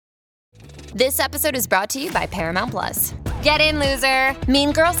This episode is brought to you by Paramount Plus. Get in, loser!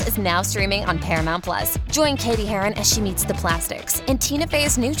 Mean Girls is now streaming on Paramount Plus. Join Katie Heron as she meets the plastics in Tina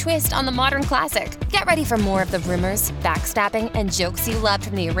Fey's new twist on the modern classic. Get ready for more of the rumors, backstabbing, and jokes you loved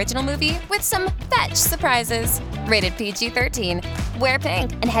from the original movie with some fetch surprises. Rated PG-13. Wear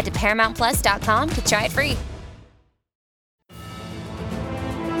pink and head to ParamountPlus.com to try it free.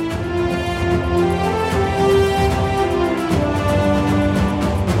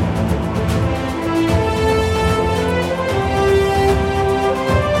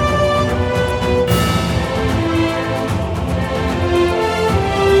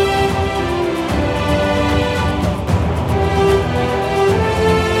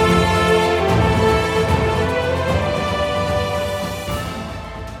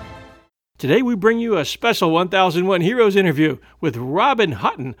 Today we bring you a special 1001 Heroes interview with Robin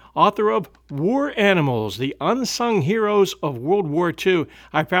Hutton, author of War Animals, the Unsung Heroes of World War II.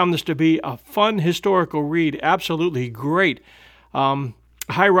 I found this to be a fun historical read, absolutely great.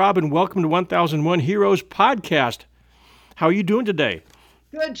 Hi, Robin. Welcome to 1001 Heroes podcast. How are you doing today?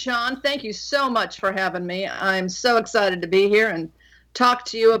 Good, Sean. Thank you so much for having me. I'm so excited to be here and talk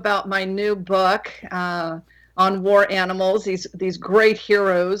to you about my new book, on war animals, these great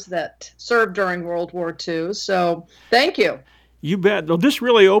heroes that served during World War II. So thank you. You bet. Well, this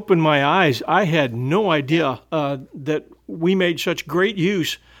really opened my eyes. I had no idea that we made such great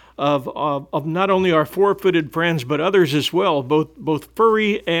use of not only our four-footed friends, but others as well, both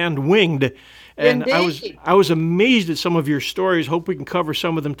furry and winged. And Indeed. I was amazed at some of your stories. Hope we can cover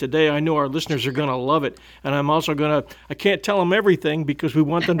some of them today. I know our listeners are going to love it. And I'm also I can't tell them everything because we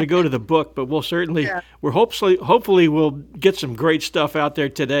want them to go to the book, but we'll certainly, hopefully we'll get some great stuff out there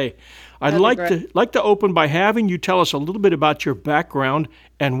today. I'd like to open by having you tell us a little bit about your background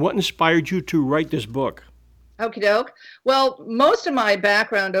and what inspired you to write this book. Okie doke. Well, most of my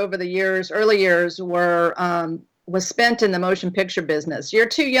background over the early years was spent in the motion picture business. You're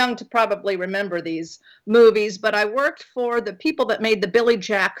too young to probably remember these movies, but I worked for the people that made the Billy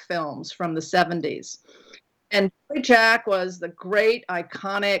Jack films from the 70s. And Billy Jack was the great,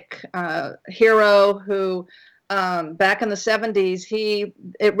 iconic hero who, back in the 70s,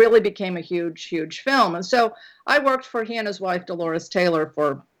 it really became a huge, huge film. And so I worked for he and his wife, Dolores Taylor,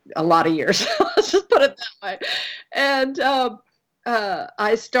 for a lot of years. Let's just put it that way. And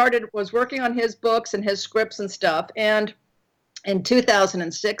I was working on his books and his scripts and stuff. And in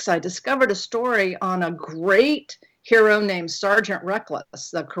 2006, I discovered a story on a great hero named Sergeant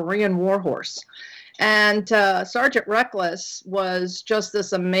Reckless, the Korean war horse. And Sergeant Reckless was just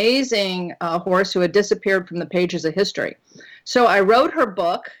this amazing horse who had disappeared from the pages of history. So I wrote her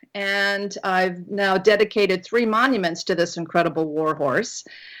book, and I've now dedicated 3 monuments to this incredible war horse.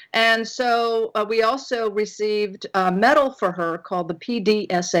 And so we also received a medal for her called the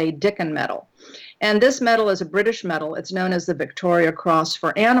PDSA Dickin Medal. And this medal is a British medal. It's known as the Victoria Cross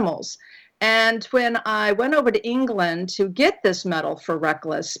for Animals. And when I went over to England to get this medal for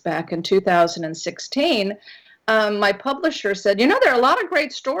Reckless back in 2016, my publisher said, there are a lot of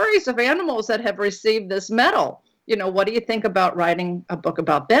great stories of animals that have received this medal. What do you think about writing a book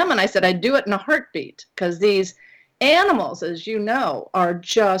about them? And I said, I'd do it in a heartbeat, because these animals, as you know, are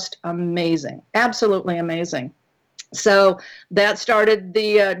just amazing, absolutely amazing. So that started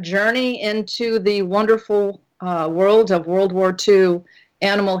the journey into the wonderful world of World War II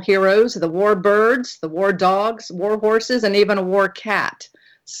animal heroes, the war birds, the war dogs, war horses, and even a war cat.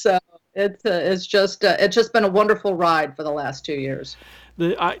 So it's just been a wonderful ride for the last 2 years.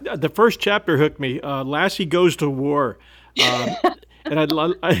 The first chapter hooked me. Lassie Goes to War. And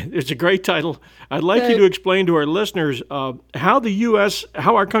it's a great title. I'd like you to explain to our listeners how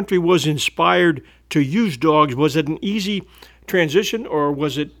our country was inspired to use dogs. Was it an easy transition, or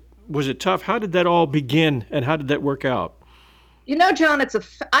was it tough? How did that all begin, and how did that work out? John,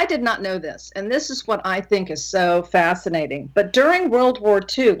 I did not know this, and this is what I think is so fascinating. But during World War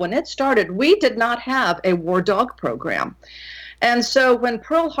II, when it started, we did not have a war dog program. And so when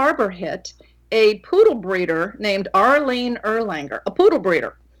Pearl Harbor hit, a poodle breeder named Arlene Erlanger, a poodle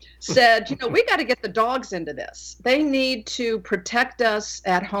breeder, said, we got to get the dogs into this. They need to protect us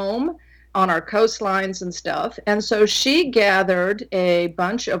at home on our coastlines and stuff. And so she gathered a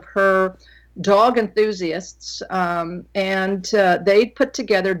bunch of her dog enthusiasts, and they put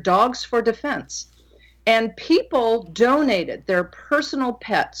together Dogs for Defense. And people donated their personal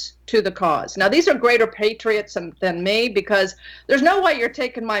pets to the cause. Now, these are greater patriots than me, because there's no way you're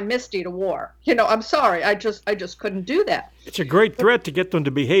taking my Misty to war. I'm sorry. I just couldn't do that. It's a great threat to get them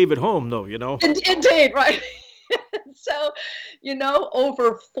to behave at home, though, Indeed, right. So,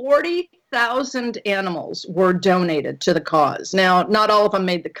 over 40,000 animals were donated to the cause. Now, not all of them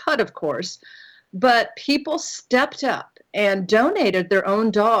made the cut, of course, but people stepped up and donated their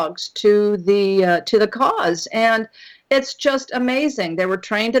own dogs to the cause, and it's just amazing. They were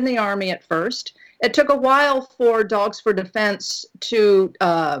trained in the Army at first. It took a while for Dogs for Defense to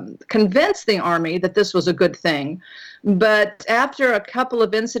convince the Army that this was a good thing. But after a couple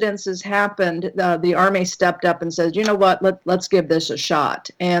of incidences happened, the Army stepped up and said, you know what, let's give this a shot.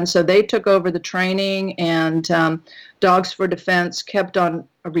 And so they took over the training, and Dogs for Defense kept on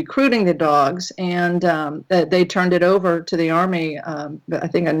recruiting the dogs, and they turned it over to the Army, I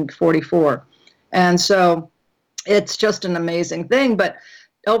think in 44. And so it's just an amazing thing. But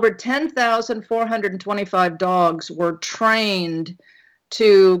over 10,425 dogs were trained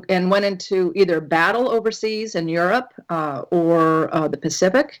to and went into either battle overseas in Europe or the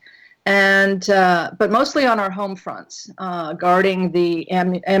Pacific, and but mostly on our home fronts, guarding the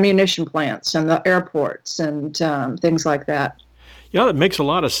ammunition plants and the airports and things like that. Yeah, that makes a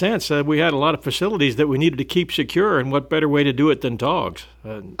lot of sense. We had a lot of facilities that we needed to keep secure, and what better way to do it than dogs?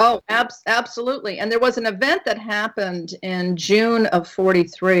 Absolutely. And there was an event that happened in June of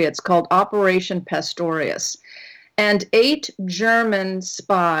 43. It's called Operation Pastorius. And 8 German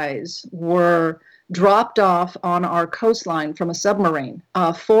spies were dropped off on our coastline from a submarine.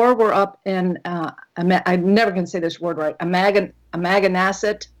 4 were up in, I'm never going to say this word right,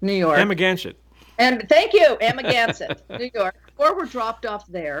 Amagansett, New York. Amagansett. And thank you, Amagansett, New York. 4 were dropped off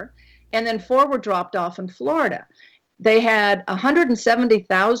there, and then 4 were dropped off in Florida. They had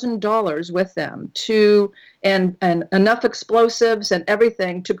 $170,000 with them and enough explosives and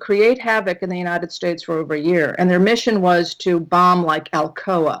everything to create havoc in the United States for over a year. And their mission was to bomb like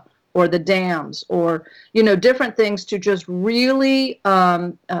Alcoa or the dams or, different things to just really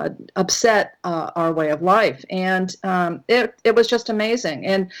upset our way of life. And it was just amazing.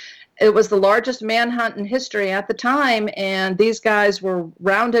 And it was the largest manhunt in history at the time. And these guys were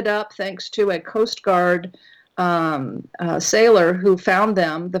rounded up thanks to a Coast Guard sailor who found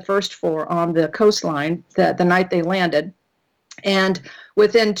them, the first 4, on the coastline the night they landed. And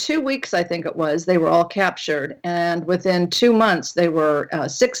within 2 weeks, I think it was, they were all captured. And within 2 months, they were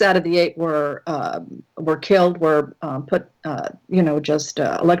 6 out of the 8 were killed, were put, just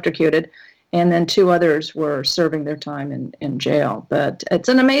electrocuted. And then 2 others were serving their time in jail. But it's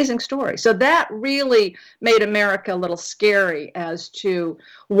an amazing story. So that really made America a little scary as to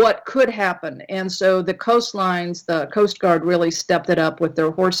what could happen. And so the coastlines, the Coast Guard really stepped it up with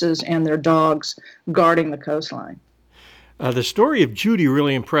their horses and their dogs guarding the coastline. The story of Judy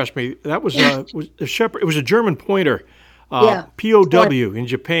really impressed me. That was a shepherd. It was a German pointer, POW in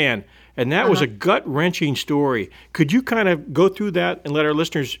Japan. And that was a gut-wrenching story. Could you kind of go through that and let our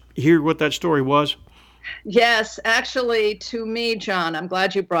listeners hear what that story was? Yes, actually, to me, John, I'm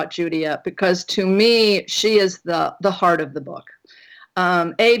glad you brought Judy up, because to me, she is the heart of the book.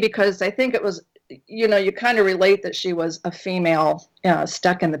 Because I think it was, you kind of relate that she was a female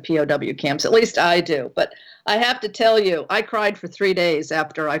stuck in the POW camps. At least I do. But I have to tell you, I cried for 3 days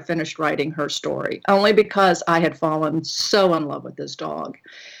after I finished writing her story, only because I had fallen so in love with this dog.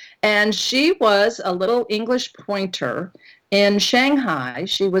 And she was a little English pointer in Shanghai.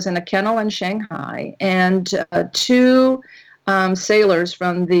 She was in a kennel in Shanghai, and 2 sailors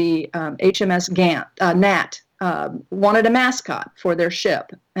from the HMS Nat wanted a mascot for their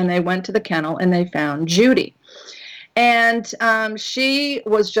ship. And they went to the kennel and they found Judy. And she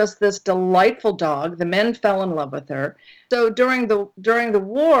was just this delightful dog. The men fell in love with her. So during the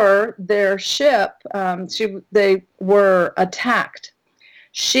war, their ship, they were attacked.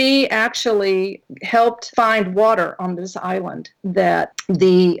 She actually helped find water on this island that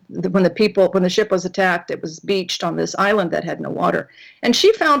when the ship was attacked, it was beached on this island that had no water. And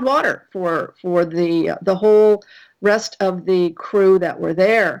she found water for the whole rest of the crew that were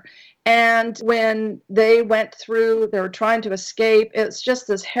there. And when they went through, they were trying to escape. It's just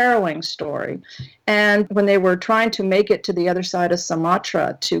this harrowing story. And when they were trying to make it to the other side of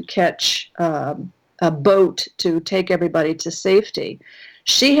Sumatra to catch a boat to take everybody to safety,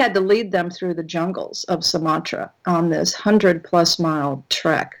 she had to lead them through the jungles of Sumatra on this 100-plus mile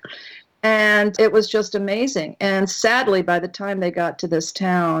trek. And it was just amazing. And sadly, by the time they got to this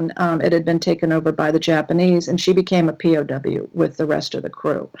town, it had been taken over by the Japanese, and she became a POW with the rest of the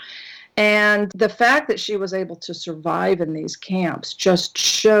crew. And the fact that she was able to survive in these camps just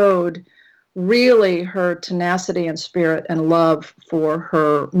showed really her tenacity and spirit and love for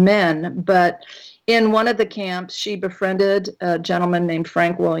her men. But In one of the camps, she befriended a gentleman named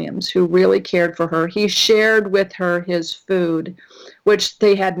Frank Williams who really cared for her. He shared with her his food, which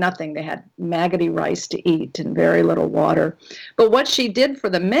they had nothing. They had maggoty rice to eat and very little water. But what she did for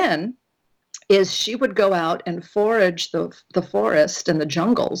the men is she would go out and forage the forest and the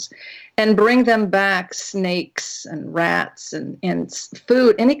jungles and bring them back snakes and rats and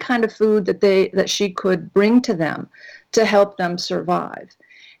food, any kind of food that she could bring to them to help them survive.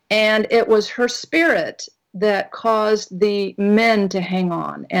 And it was her spirit that caused the men to hang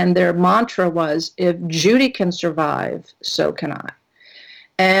on. And their mantra was, if Judy can survive, so can I.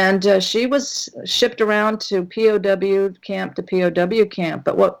 And she was shipped around to POW camp to POW camp.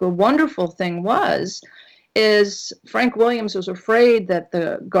 But what the wonderful thing is Frank Williams was afraid that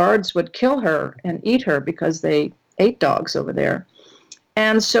the guards would kill her and eat her because they ate dogs over there.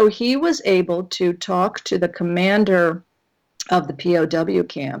 And so he was able to talk to the commander of the POW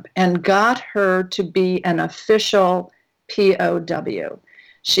camp and got her to be an official POW.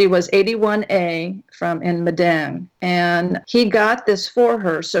 She was 81A in Medang, and he got this for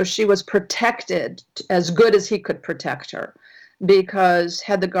her, so she was protected as good as he could protect her, because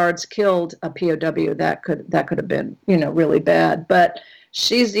had the guards killed a POW, that could have been, really bad. But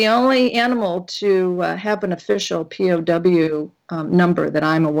she's the only animal to have an official POW number that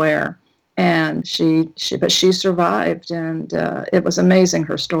I'm aware. And she survived, and it was amazing,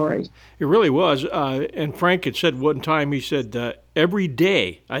 her story. It really was. And Frank had said one time, he said, every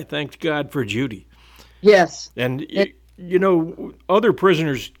day I thanked God for Judy. Yes. And, other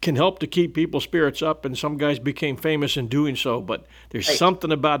prisoners can help to keep people's spirits up, and some guys became famous in doing so. But there's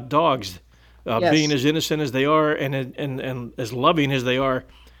something about dogs being as innocent as they are and as loving as they are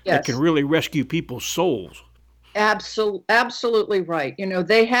that can really rescue people's souls. Absolutely right.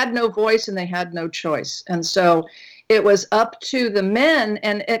 They had no voice and they had no choice. And so it was up to the men,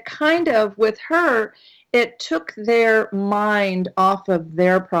 and it kind of, with her, it took their mind off of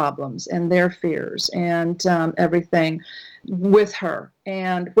their problems and their fears and everything with her.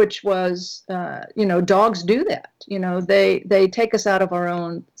 And which was, dogs do that. They take us out of our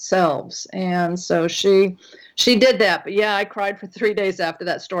own selves. And so she did that. But yeah, I cried for 3 days after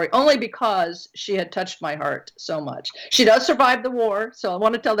that story, only because she had touched my heart so much. She does survive the war. So I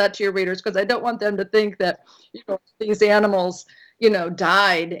want to tell that to your readers, because I don't want them to think that, these animals,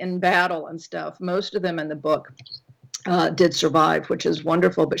 died in battle and stuff. Most of them in the book did survive, which is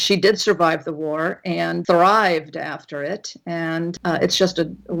wonderful. But she did survive the war and thrived after it. And it's just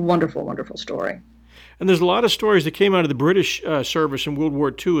a wonderful, wonderful story. And there's a lot of stories that came out of the British service in World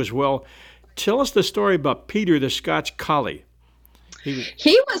War II as well. Tell us the story about Peter, the Scotch collie.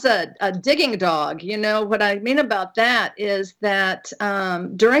 He was a digging dog. What I mean about that is that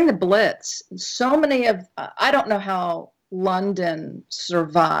during the Blitz, so many I don't know how London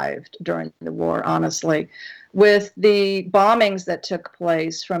survived during the war, honestly, with the bombings that took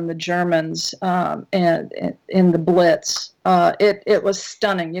place from the Germans and in the Blitz. It was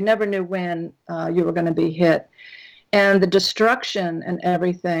stunning. You never knew when you were going to be hit. And the destruction and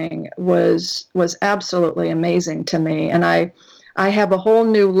everything was absolutely amazing to me. And I have a whole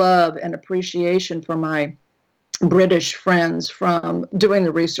new love and appreciation for my British friends from doing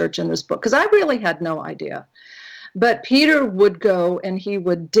the research in this book, because I really had no idea. But Peter would go and he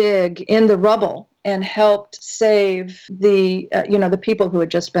would dig in the rubble and helped save the people who had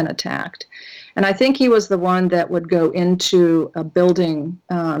just been attacked. And I think he was the one that would go into a building.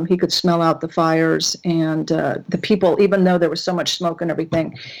 He could smell out the fires and the people, even though there was so much smoke and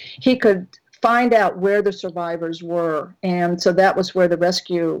everything, he could find out where the survivors were. And so that was where the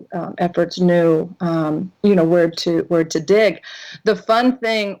rescue efforts knew, where to dig. The fun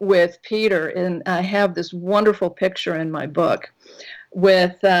thing with Peter, and I have this wonderful picture in my book,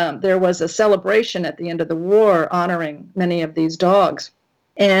 with there was a celebration at the end of the war honoring many of these dogs.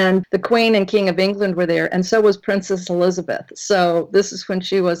 And the Queen and King of England were there, and so was Princess Elizabeth. So this is when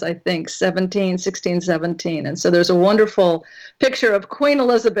she was, I think, 17. And so there's a wonderful picture of Queen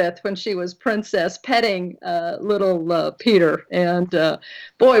Elizabeth when she was princess petting little Peter. And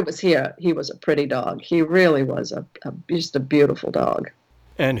boy, was he was a pretty dog. He really was just a beautiful dog.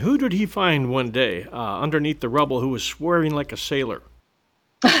 And who did he find one day underneath the rubble who was swearing like a sailor?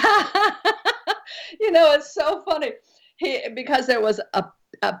 It's so funny. Because there was a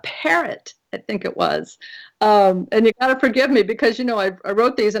parrot, I think it was. And you got to forgive me because, I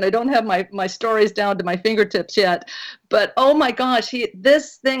wrote these and I don't have my stories down to my fingertips yet. But, oh, my gosh,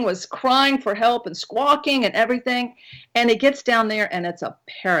 this thing was crying for help and squawking and everything. And he gets down there and it's a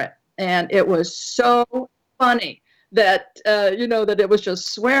parrot. And it was so funny that, that it was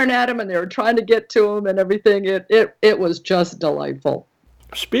just swearing at him and they were trying to get to him and everything. It was just delightful.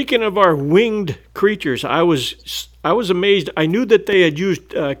 Speaking of our winged creatures, I was amazed. I knew that they had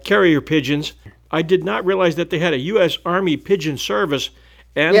used carrier pigeons. I did not realize that they had a U.S. Army pigeon service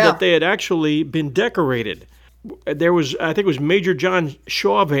and that Yeah. they had actually been decorated. There was, I think it was Major John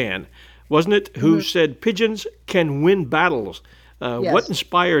Chauvan, wasn't it, who said pigeons can win battles. What Yes.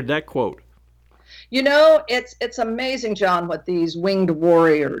 inspired that quote? It's amazing, John, what these winged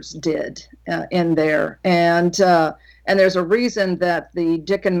warriors did in there, and there's a reason that the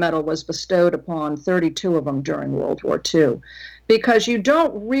Dickin Medal was bestowed upon 32 of them during World War II, because you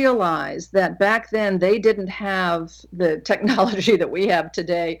don't realize that back then they didn't have the technology that we have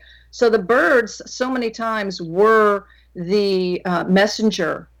today. So the birds, so many times, were the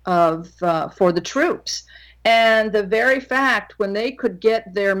messenger of for the troops. And the very fact when they could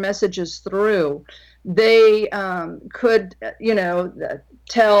get their messages through, they could,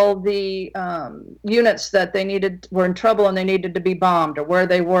 tell the units that they were in trouble and they needed to be bombed, or where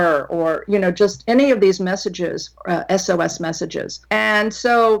they were, or just any of these messages, SOS messages. And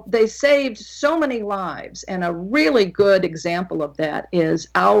so they saved so many lives. And a really good example of that is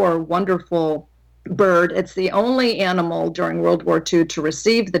our wonderful bird. It's the only animal during World War II to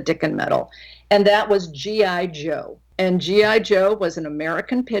receive the Dickin Medal, and that was G.I. Joe. And G.I. Joe was an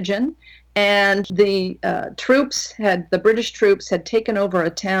American pigeon, and the British troops had taken over a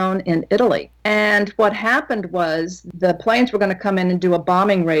town in Italy. And what happened was the planes were going to come in and do a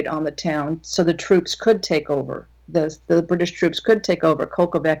bombing raid on the town so the troops could take over. The British troops could take over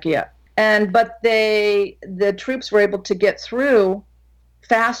Cocovecchia. But the troops were able to get through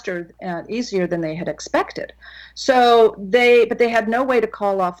faster and easier than they had expected. But they had no way to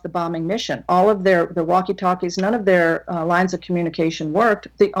call off the bombing mission. All of their walkie-talkies, none of their lines of communication worked.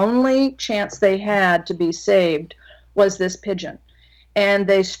 The only chance they had to be saved was this pigeon. And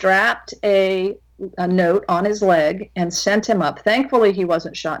they strapped a note on his leg and sent him up. Thankfully, he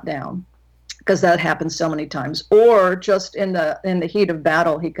wasn't shot down, because that happens so many times. Or just in the heat of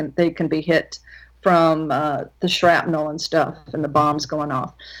battle, they can be hit from the shrapnel and stuff and the bombs going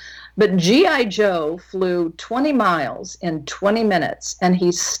off. But G.I. Joe flew 20 miles in 20 minutes, and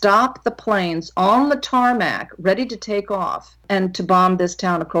he stopped the planes on the tarmac ready to take off and to bomb this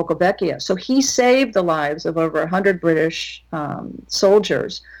town of Cocovecchia. So he saved the lives of over 100 British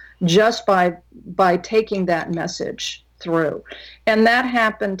soldiers just by taking that message through. And that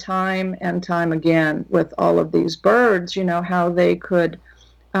happened time and time again with all of these birds, how they could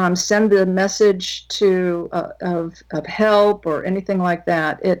send a message of help or anything like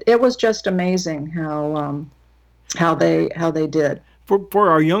that. It was just amazing how they did. For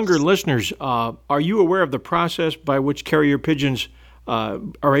our younger listeners, are you aware of the process by which carrier pigeons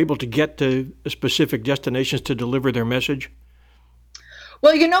are able to get to specific destinations to deliver their message?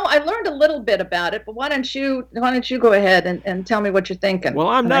 Well, I learned a little bit about it, but why don't you go ahead and tell me what you're thinking? Well,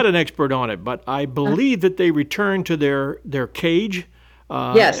 I'm not an expert on it, but I believe that they return to their cage.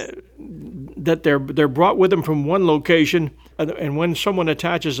 Yes. That they're brought with them from one location, and when someone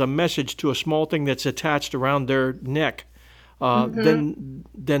attaches a message to a small thing that's attached around their neck, then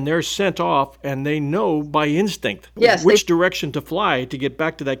they're sent off, and they know by instinct which direction to fly to get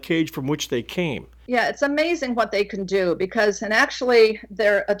back to that cage from which they came. Yeah, it's amazing what they can do, and actually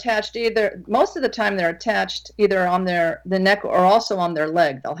they're attached most of the time they're attached either on the neck or also on their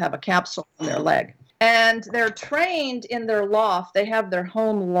leg. They'll have a capsule on their leg. And they're trained in their loft. They have their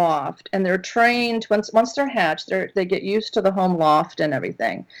home loft, and they're trained once they're hatched. They get used to the home loft and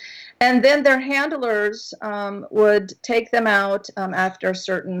everything. And then their handlers would take them out after a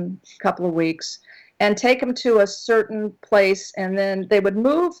certain couple of weeks and take them to a certain place, and then they would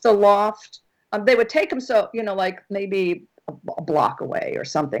move the loft. They would take them like maybe a block away or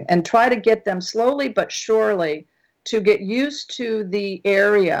something, and try to get them slowly but surely to get used to the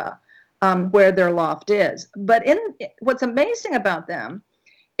area where their loft is. But what's amazing about them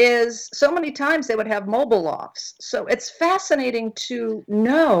is so many times they would have mobile lofts. So it's fascinating to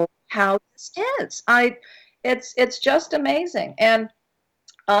know how this is. It's just amazing. And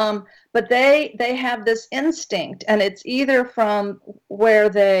but they have this instinct, and it's either from where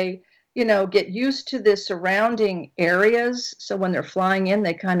they get used to the surrounding areas. So when they're flying in,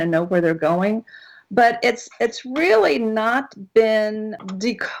 they kind of know where they're going. But it's really not been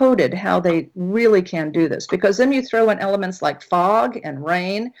decoded how they really can do this, because then you throw in elements like fog and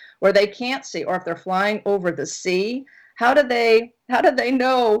rain where they can't see, or if they're flying over the sea, how do they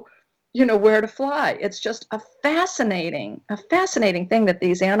know where to fly? It's just a fascinating thing that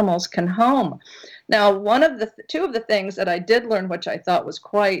these animals can home. Now, two of the things that I did learn, which I thought was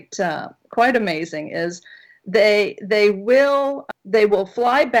quite amazing, is they will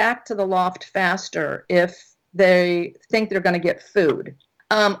fly back to the loft faster if they think they're going to get food.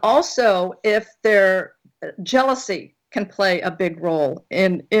 Also, if their jealousy can play a big role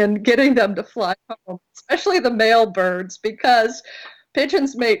in getting them to fly home, especially the male birds, because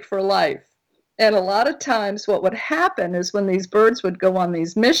pigeons mate for life. And a lot of times what would happen is when these birds would go on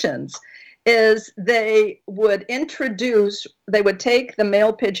these missions is they would take the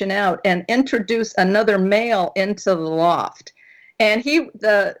male pigeon out and introduce another male into the loft. And he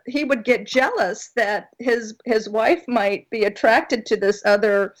would get jealous that his wife might be attracted to this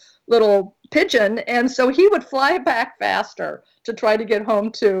other little pigeon, and so he would fly back faster to try to get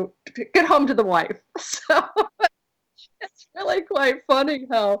home to the wife. So it's really quite funny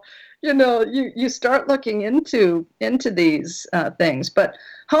how, you start looking into these things. But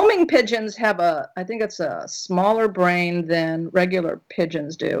homing pigeons have I think it's a smaller brain than regular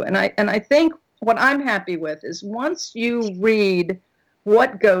pigeons do. And I think what I'm happy with is once you read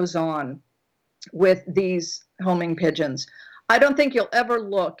what goes on with these homing pigeons, I don't think you'll ever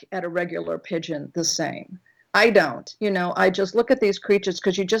look at a regular pigeon the same. I don't. I just look at these creatures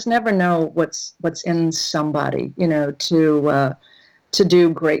because you just never know what's in somebody, to do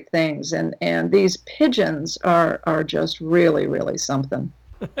great things. And these pigeons are just really, really something.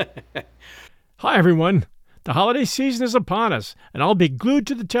 Hi, everyone. The holiday season is upon us, and I'll be glued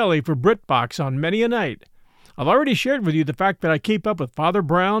to the telly for BritBox on many a night. I've already shared with you the fact that I keep up with Father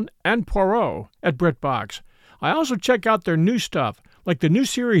Brown and Poirot at BritBox. I also check out their new stuff, like the new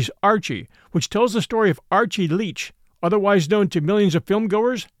series Archie, which tells the story of Archie Leach, otherwise known to millions of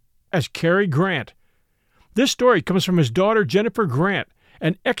filmgoers as Cary Grant. This story comes from his daughter Jennifer Grant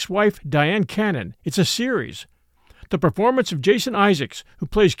and ex-wife Diane Cannon. It's a series. The performance of Jason Isaacs, who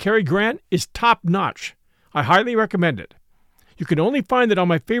plays Cary Grant, is top-notch. I highly recommend it. You can only find it on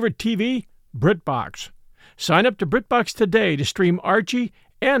my favorite TV, BritBox. Sign up to BritBox today to stream Archie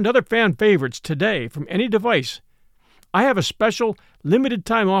and other fan favorites today from any device. I have a special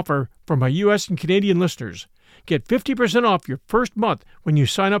limited-time offer for my U.S. and Canadian listeners. Get 50% off your first month when you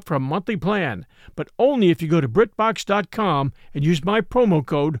sign up for a monthly plan, but only if you go to BritBox.com and use my promo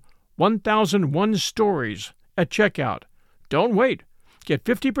code 1001stories at checkout. Don't wait. Get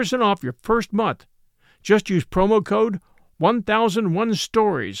 50% off your first month. Just use promo code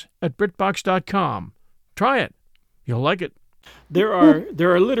 1001stories at BritBox.com. Try it. You'll like it. There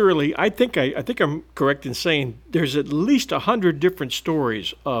are literally, I think I'm correct in saying there's at least 100 different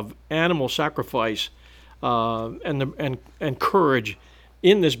stories of animal sacrifice and courage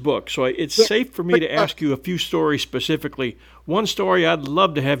in this book. So it's safe for me to ask you a few stories specifically. One story I'd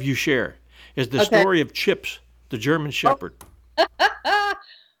love to have you share is the story of Chips, the German Shepherd.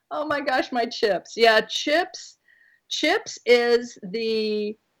 Oh my gosh, my Chips. Yeah, Chips is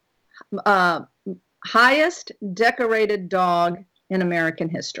the highest decorated dog in American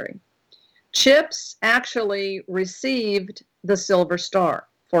history. Chips actually received the Silver Star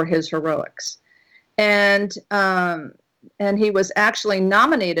for his heroics. And he was actually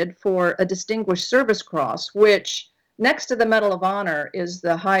nominated for a Distinguished Service Cross, which next to the Medal of Honor is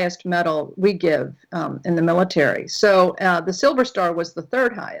the highest medal we give in the military. So the Silver Star was the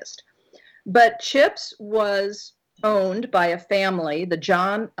third highest. But Chips was owned by a family, the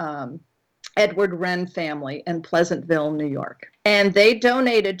John Edward Wren family in Pleasantville, New York. And they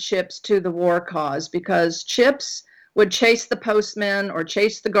donated Chips to the war cause because Chips would chase the postman or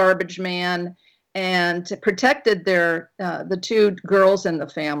chase the garbage man and protected the two girls in the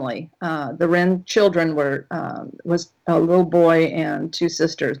family. The Wren children was a little boy and two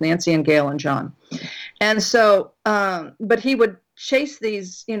sisters, Nancy and Gail and John. And so, but he would chase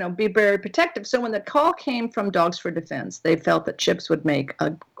these, be very protective. So when the call came from Dogs for Defense, they felt that Chips would make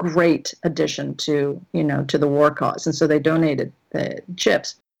a great addition to the war cause. And so they donated the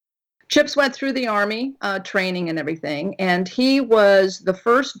Chips. Chips went through the Army training and everything. And he was the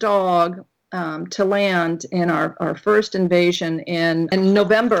first dog to land in our first invasion in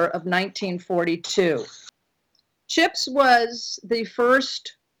November of 1942. Chips was the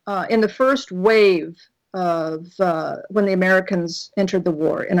first, in the first wave of when the Americans entered the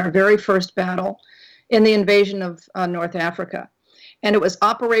war, in our very first battle in the invasion of North Africa. And it was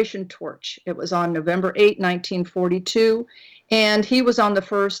Operation Torch. It was on November 8, 1942. And he was on the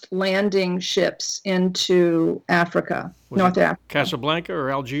first landing ships into Africa, North Africa. Casablanca or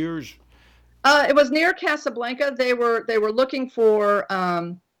Algiers? It was near Casablanca. They were looking for,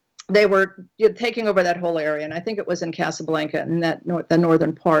 they were taking over that whole area, and I think it was in Casablanca in the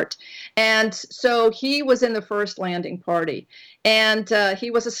northern part. And so he was in the first landing party, and he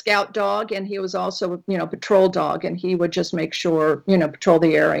was a scout dog, and he was also patrol dog, and he would just make sure patrol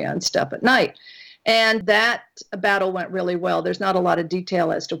the area and stuff at night. And that battle went really well. There's not a lot of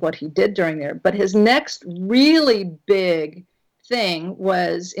detail as to what he did during there, but his next really big thing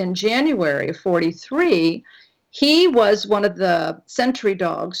was in January of 43, he was one of the sentry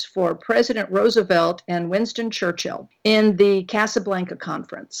dogs for President Roosevelt and Winston Churchill in the Casablanca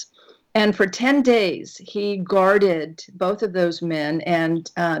Conference. And for 10 days, he guarded both of those men, and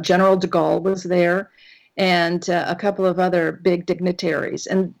General de Gaulle was there, and a couple of other big dignitaries.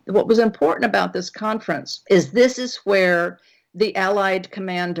 And what was important about this conference is this is where the Allied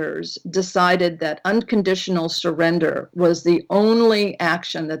commanders decided that unconditional surrender was the only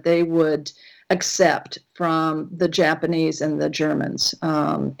action that they would accept from the Japanese and the Germans.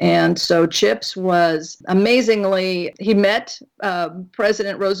 And so Chips was amazingly, he met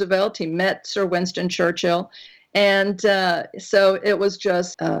President Roosevelt, he met Sir Winston Churchill, and so it was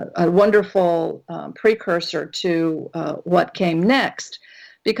just a wonderful precursor to what came next,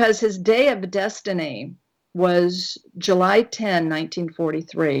 because his day of destiny was July 10,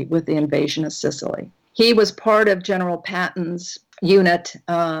 1943, with the invasion of Sicily. He was part of General Patton's unit.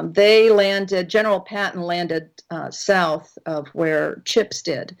 General Patton landed south of where Chips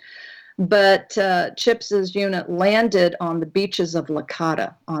did. But Chips's unit landed on the beaches of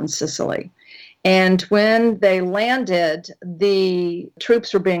Licata on Sicily. And when they landed, the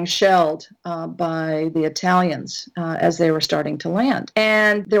troops were being shelled by the Italians as they were starting to land.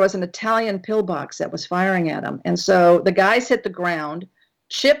 And there was an Italian pillbox that was firing at them. And so the guys hit the ground.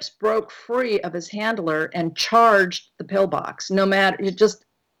 Chips broke free of his handler and charged the pillbox, just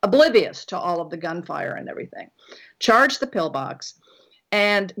oblivious to all of the gunfire and everything. Charged the pillbox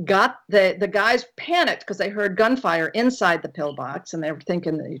and got the guys panicked because they heard gunfire inside the pillbox and they were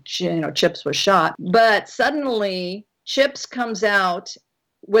thinking that, Chips was shot. But suddenly Chips comes out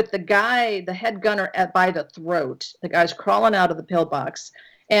with the head gunner by the throat. The guy's crawling out of the pillbox,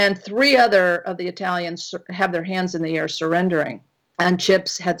 and 3 other of the Italians have their hands in the air surrendering. And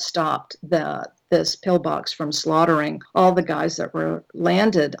Chips had stopped this pillbox from slaughtering all the guys that were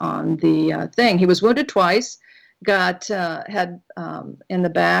landed on the thing. He was wounded twice, had in the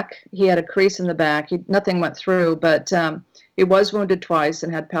back. He had a crease in the back. Nothing went through, but he was wounded twice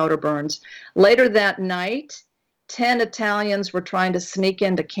and had powder burns. Later that night, 10 Italians were trying to sneak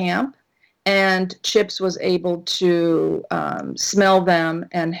into camp, and Chips was able to smell them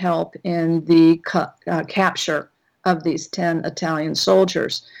and help in the capture of these 10 Italian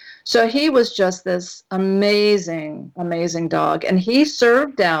soldiers. So he was just this amazing, amazing dog. And he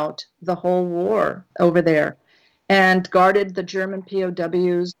served out the whole war over there and guarded the German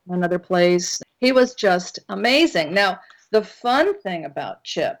POWs in another place. He was just amazing. Now, the fun thing about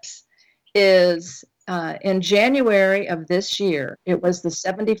Chips is in January of this year, it was the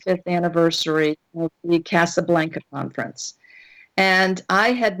 75th anniversary of the Casablanca Conference. And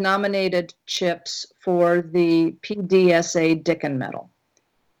I had nominated Chips for the PDSA Dickin Medal.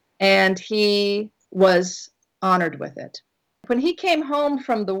 And he was honored with it. When he came home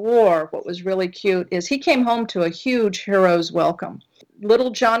from the war, what was really cute is he came home to a huge hero's welcome.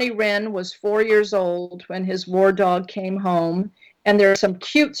 Little Johnny Wren was 4 years old when his war dog came home. And there are some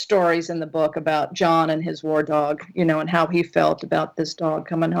cute stories in the book about John and his war dog, and how he felt about this dog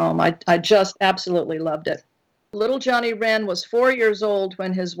coming home. I just absolutely loved it. Little Johnny Wren was 4 years old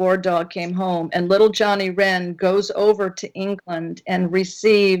when his war dog came home, and little Johnny Wren goes over to England and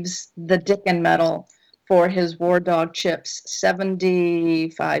receives the Dickin Medal for his war dog Chips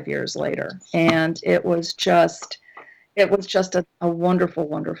 75 years later. And it was just a wonderful,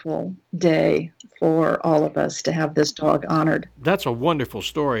 wonderful day for all of us to have this dog honored. That's a wonderful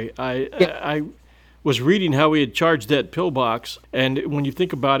story. I was reading how he had charged that pillbox, and when you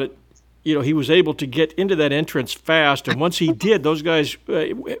think about it, he was able to get into that entrance fast, and once he did, those guys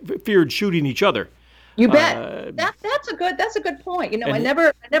feared shooting each other. You bet. That's a good point. I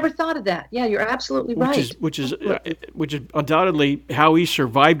never thought of that. Yeah, you're absolutely right. Which is undoubtedly how he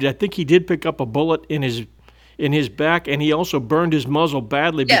survived it. I think he did pick up a bullet in his back, and he also burned his muzzle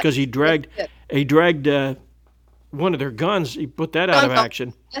badly because he dragged one of their guns. He put that out of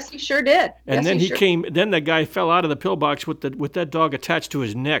action. Yes, he sure did. And then Then the guy fell out of the pillbox with that dog attached to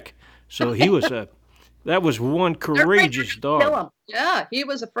his neck. So he was that was one courageous dog. Kill him. Yeah, he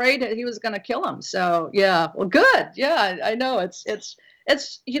was afraid that he was going to kill him. So yeah, well, good. Yeah, I know it's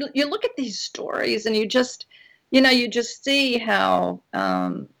you look at these stories and you just see how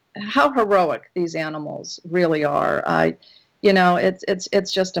heroic these animals really are.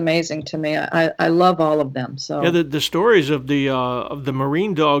 It's just amazing to me. I love all of them. So yeah, the stories of the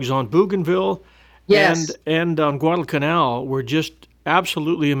marine dogs on Bougainville, yes, and on Guadalcanal were just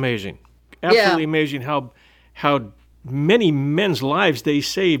absolutely amazing. Absolutely amazing how many men's lives they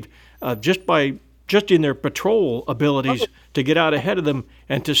saved just in their patrol abilities to get out ahead of them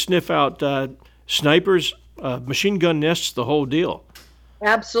and to sniff out snipers machine gun nests, the whole deal.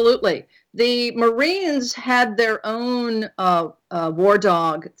 Absolutely. The Marines had their own war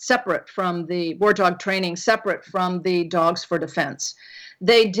dog separate from the war dog training, separate from the Dogs for Defense.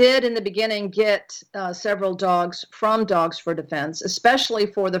 They did in the beginning get several dogs from Dogs for Defense, especially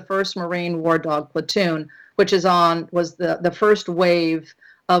for the 1st Marine War Dog Platoon, which was the first wave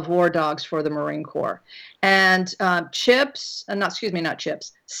of war dogs for the Marine Corps. And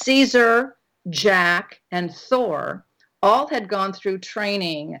Caesar, Jack, and Thor all had gone through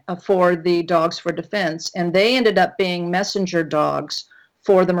training for the Dogs for Defense, and they ended up being messenger dogs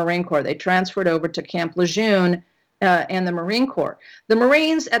for the Marine Corps. They transferred over to Camp Lejeune and the Marine Corps. The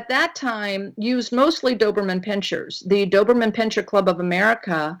Marines at that time used mostly Doberman Pinschers. The Doberman Pinscher Club of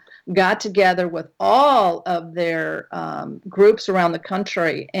America got together with all of their groups around the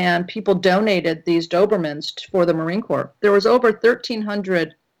country, and people donated these Dobermans for the Marine Corps. There was over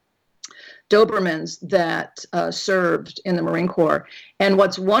 1,300 Dobermans that served in the Marine Corps. And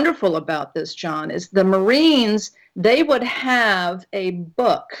what's wonderful about this, John, is the Marines, they would have a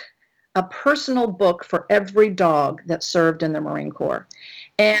book, a personal book for every dog that served in the Marine Corps.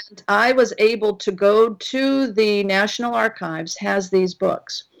 And I was able to go to the National Archives, has these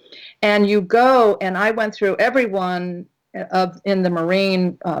books. And you go, and I went through everyone in the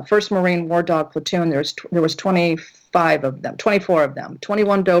Marine, 1st Marine War Dog Platoon. There was 24 of them,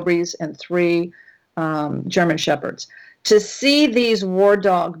 21 Dobries and 3 German Shepherds. To see these war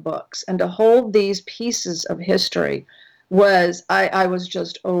dog books and to hold these pieces of history I was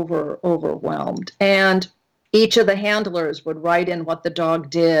just overwhelmed. And each of the handlers would write in what the dog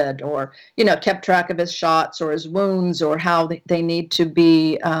did, or, kept track of his shots or his wounds, or how they need to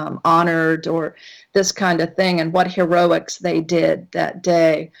be honored, or this kind of thing, and what heroics they did that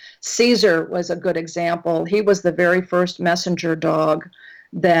day. Caesar was a good example. He was the very first messenger dog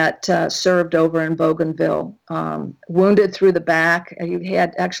that served over in Bougainville, wounded through the back. He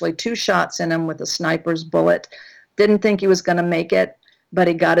had actually 2 shots in him with a sniper's bullet. Didn't think he was going to make it, but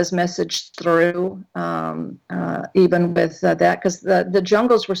he got his message through, even with that, because the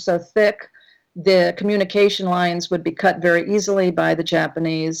jungles were so thick, the communication lines would be cut very easily by the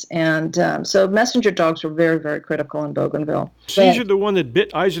Japanese. And so messenger dogs were very, very critical in Bougainville. Caesar, the one that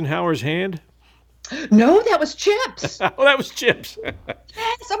bit Eisenhower's hand? No, that was Chips. Oh, that was Chips. Yes.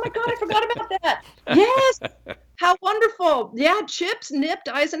 Oh, my God, I forgot about that. Yes. How wonderful. Yeah, Chips nipped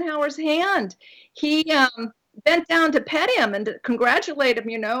Eisenhower's hand. He bent down to pet him and to congratulate him,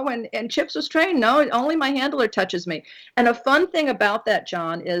 and Chips was trained. No, only my handler touches me. And a fun thing about that,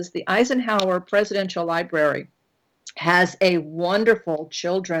 John, is the Eisenhower Presidential Library has a wonderful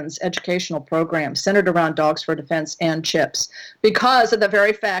children's educational program centered around Dogs for Defense and Chips, because of the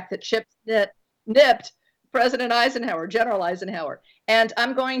very fact that Chips nipped President Eisenhower, General Eisenhower. And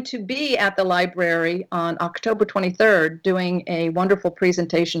I'm going to be at the library on October 23rd doing a wonderful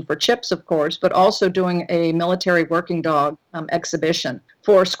presentation for Chips, of course, but also doing a military working dog exhibition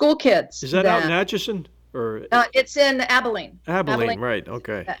for school kids. Is that out in Atchison? Or it's in Abilene. Abilene, right,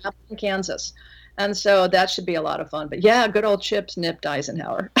 okay. Abilene, Kansas. And so that should be a lot of fun. But yeah, good old Chips nipped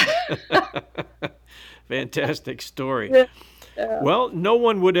Eisenhower. Fantastic story. Yeah. Well, no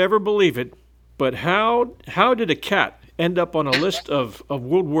one would ever believe it, but how did a cat end up on a list of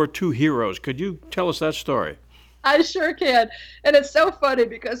World War II heroes? Could you tell us that story? I sure can. And it's so funny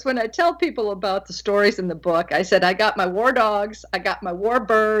because when I tell people about the stories in the book, I said, I got my war dogs, I got my war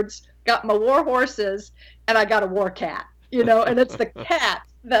birds, got my war horses, and I got a war cat, and it's the cat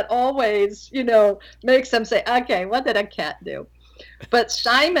that always, makes them say, okay, what did a cat do? But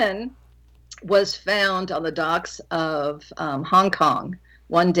Simon was found on the docks of Hong Kong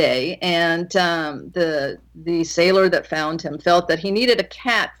one day, and the sailor that found him felt that he needed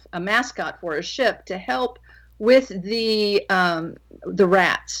a mascot for his ship to help with the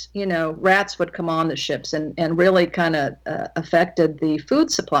rats. Rats would come on the ships and really kind of affected the food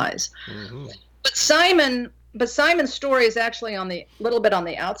supplies. Mm-hmm. But Simon's story is actually a little bit on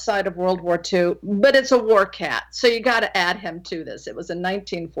the outside of World War II, but it's a war cat, so you got to add him to this. It was in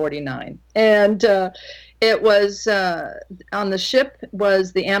 1949, and it was on the ship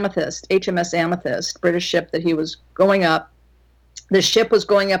was the Amethyst, HMS Amethyst, British ship that he was going up. The ship was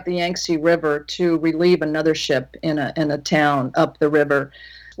going up the Yangtze River to relieve another ship in a town up the river,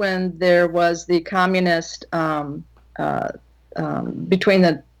 when there was the communist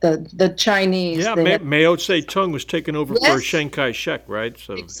between the Chinese. Yeah, Mao Zedong was taken over for Chiang Kai-shek, right?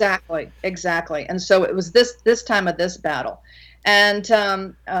 So exactly. And so it was this time of this battle, and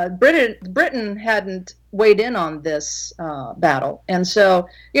Britain hadn't weighed in on this battle, and so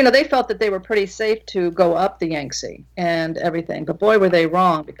they felt that they were pretty safe to go up the Yangtze and everything. But boy, were they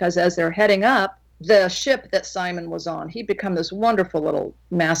wrong, because as they're heading up, the ship that Simon was on. He'd become this wonderful little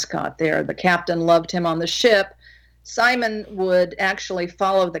mascot there. The captain loved him on the ship. Simon would actually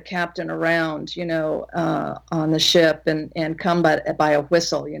follow the captain around, on the ship and come by a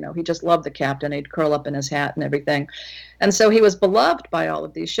whistle. He just loved the captain. He'd curl up in his hat and everything. And so he was beloved by all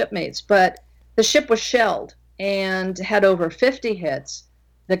of these shipmates. But the ship was shelled and had over 50 hits.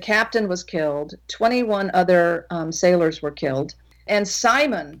 The captain was killed. 21 other sailors were killed. And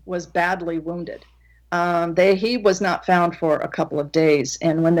Simon was badly wounded. He was not found for a couple of days.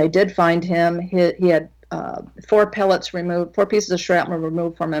 And when they did find him, he had 4 pieces of shrapnel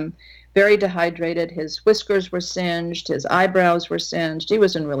removed from him, very dehydrated. His whiskers were singed, his eyebrows were singed. He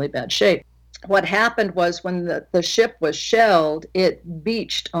was in really bad shape. What happened was when the ship was shelled, it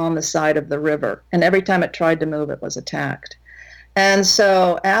beached on the side of the river, and every time it tried to move, it was attacked. And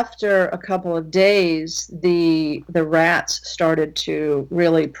so after a couple of days, the rats started to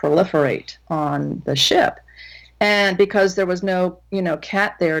really proliferate on the ship, and because there was no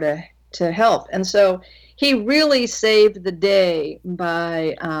cat there to help. And so he really saved the day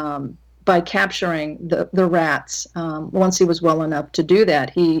by capturing the rats once he was well enough to do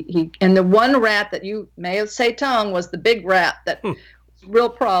that. And the one rat that you may have say tongue was the big rat that was a real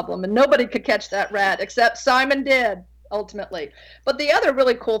problem, and nobody could catch that rat except Simon did ultimately. But the other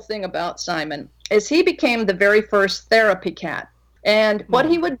really cool thing about Simon is he became the very first therapy cat. And what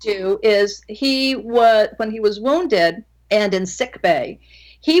he would do is when he was wounded and in sick bay,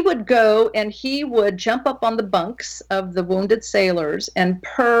 he would go and he would jump up on the bunks of the wounded sailors and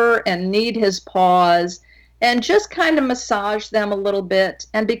purr and knead his paws and just kind of massage them a little bit.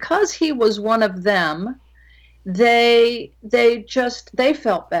 And because he was one of them, they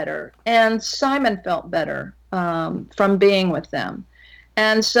felt better. And Simon felt better from being with them.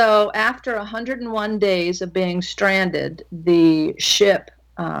 And so after 101 days of being stranded, the ship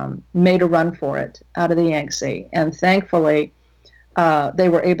made a run for it out of the Yangtze. And thankfully, they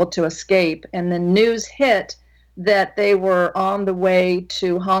were able to escape, and the news hit that they were on the way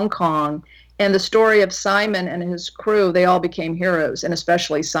to Hong Kong, and the story of Simon and his crew, they all became heroes, and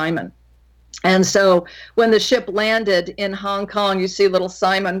especially Simon. And so when the ship landed in Hong Kong, you see little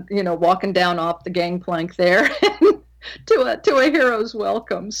Simon, walking down off the gangplank there to a hero's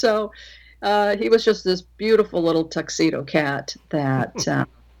welcome. So he was just this beautiful little tuxedo cat that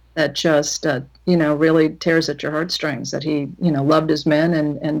just, really tears at your heartstrings, that he, loved his men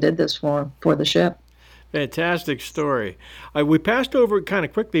and did this for the ship. Fantastic story. We passed over it kind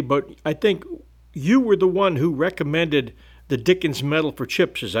of quickly, but I think you were the one who recommended the Dickens Medal for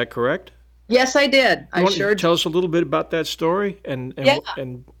Chips. Is that correct? Yes, I did. I sure did. Tell us a little bit about that story and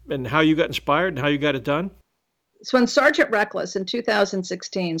how you got inspired and how you got it done. So when Sergeant Reckless, in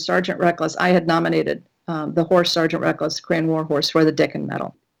 2016, Sergeant Reckless, I had nominated the horse, Sergeant Reckless, the Korean War horse, for the Dickens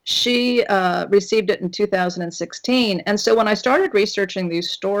Medal. She received it in 2016. And so when I started researching these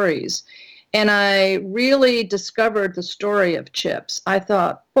stories and I really discovered the story of Chips, I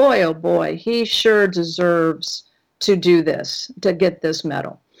thought, boy, oh boy, he sure deserves to do this, to get this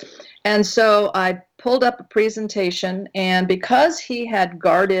medal. And so I pulled up a presentation, and because he had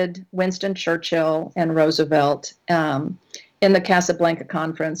guarded Winston Churchill and Roosevelt in the Casablanca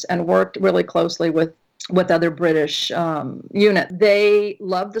Conference and worked really closely with other British units, they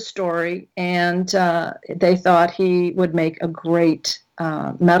loved the story, and they thought he would make a great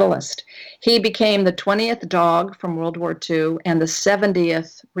medalist. He became the 20th dog from World War II and the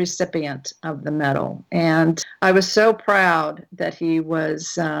 70th recipient of the medal. And I was so proud that he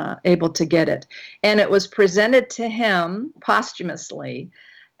was able to get it. And it was presented to him posthumously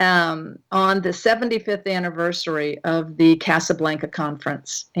on the 75th anniversary of the Casablanca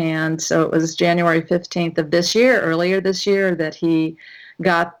Conference. And so it was January 15th of this year, earlier this year, that he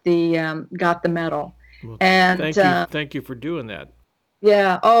got the medal. Well, and thank you for doing that.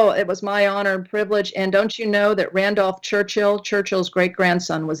 Yeah. Oh, it was my honor and privilege. And don't you know that Randolph Churchill's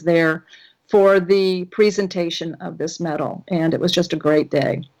great-grandson, was there for the presentation of this medal. And it was just a great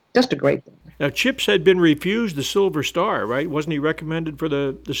day. Just a great day. Now, Chips had been refused the Silver Star, right? Wasn't he recommended for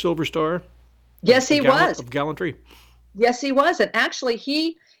the Silver Star? Yes, he was. Of gallantry? Yes, he was. And actually,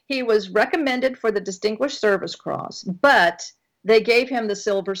 he was recommended for the Distinguished Service Cross, but they gave him the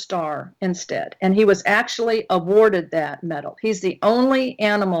Silver Star instead. And he was actually awarded that medal. He's the only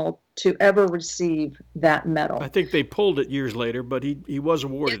animal to ever receive that medal. I think they pulled it years later, but he was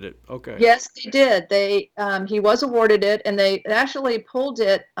awarded it. Okay. Yes, they did. He was awarded it, and they actually pulled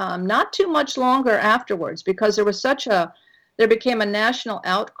it not too much longer afterwards, because there became a national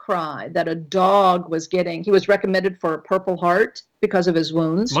outcry that a dog he was recommended for a Purple Heart because of his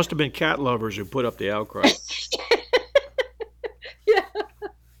wounds. Must have been cat lovers who put up the outcry. Yeah.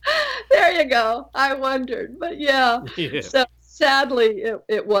 There there you go. I wondered, but yeah. Yeah. So sadly,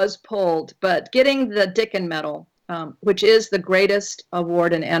 it was pulled. But getting the Dickin Medal, which is the greatest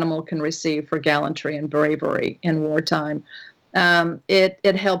award an animal can receive for gallantry and bravery in wartime,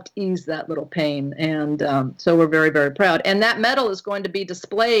 it helped ease that little pain. And so we're very, very proud. And that medal is going to be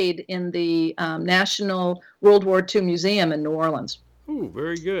displayed in the National World War II Museum in New Orleans. Ooh,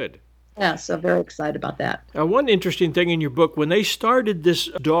 very good. Yeah, so very excited about that. One interesting thing in your book, when they started this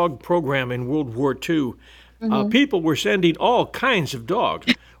dog program in World War II, people were sending all kinds of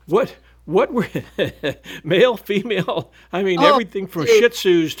dogs. What were male, female? I mean, everything from Shih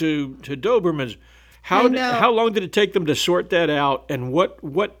Tzus to Dobermans. How long did it take them to sort that out, and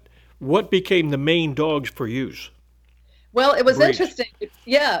what became the main dogs for use? Well, it was breeds? Interesting.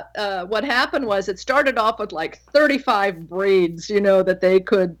 Yeah, what happened was it started off with like 35 breeds, that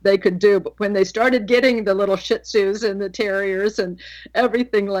they could do. But when they started getting the little Shih Tzus and the Terriers and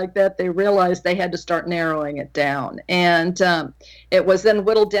everything like that, they realized they had to start narrowing it down. And it was then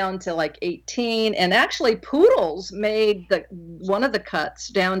whittled down to like 18. And actually, Poodles made one of the cuts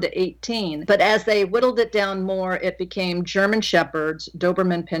down to 18. But as they whittled it down more, it became German Shepherds,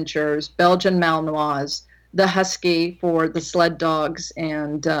 Doberman Pinschers, Belgian Malinois, the Husky for the sled dogs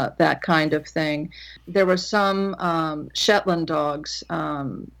and that kind of thing. There were some Shetland dogs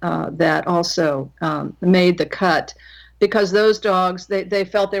that also made the cut because those dogs, they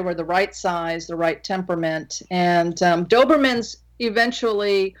felt they were the right size, the right temperament. And Dobermans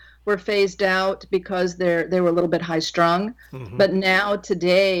eventually were phased out because they were a little bit high strung. Mm-hmm. But now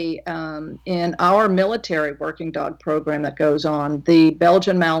today, in our military working dog program that goes on, the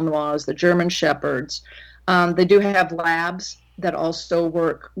Belgian Malinois, the German Shepherds, they do have labs that also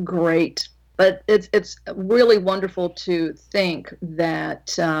work great, but it's really wonderful to think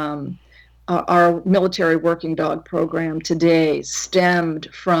that our military working dog program today stemmed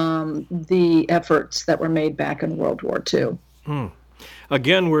from the efforts that were made back in World War II.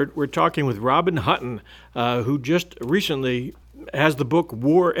 Again, we're talking with Robin Hutton, who just recently has the book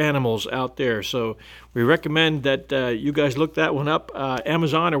War Animals out there. So we recommend that you guys look that one up,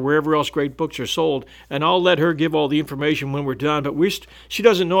 Amazon or wherever else great books are sold. And I'll let her give all the information when we're done. But she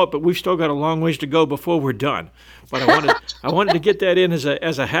doesn't know it, but we've still got a long ways to go before we're done. But I wanted to get that in as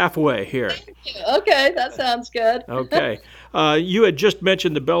a halfway here. Okay, that sounds good. Okay. You had just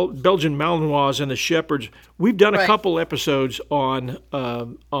mentioned the Belgian Malinois and the Shepherds. We've done a couple episodes on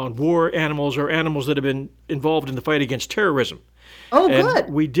war animals or animals that have been involved in the fight against terrorism. Oh, and good.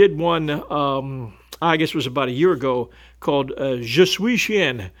 We did one, I guess it was about a year ago, called Je suis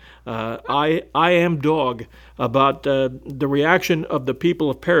chien, I am dog, about the reaction of the people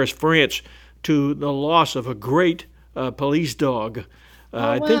of Paris, France, to the loss of a great police dog.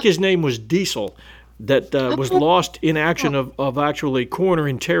 I think his name was Diesel, that was lost in action of actually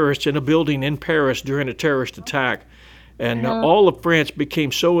cornering terrorists in a building in Paris during a terrorist attack. And all of France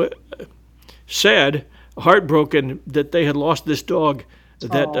became so sad, heartbroken that they had lost this dog,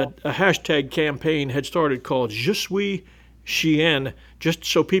 that a hashtag campaign had started called Je suis chien, just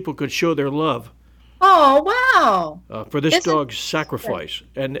so people could show their love. Oh, wow. For this dog's sacrifice.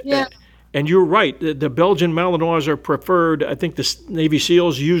 And you're right, the Belgian Malinois are preferred. I think the Navy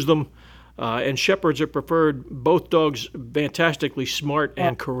SEALs use them, and Shepherds are preferred. Both dogs fantastically smart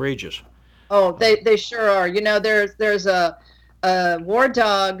and courageous. Oh, they sure are. There's a war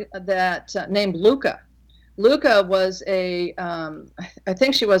dog that named Luca. Luca was I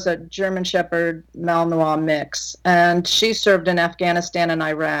think she was a German Shepherd Malinois mix, and she served in Afghanistan and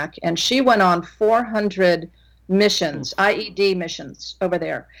Iraq, and she went on 400 missions, IED missions over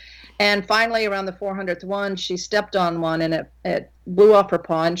there. And finally, around the 400th one, she stepped on one, and it blew off her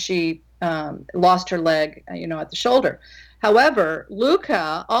paw, and she lost her leg, at the shoulder. However,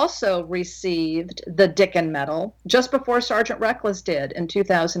 Luca also received the Dickin Medal just before Sergeant Reckless did in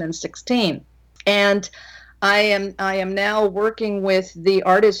 2016. And I am now working with the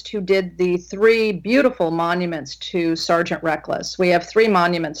artist who did the 3 beautiful monuments to Sergeant Reckless. We have 3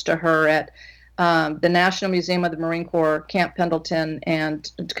 monuments to her at the National Museum of the Marine Corps, Camp Pendleton,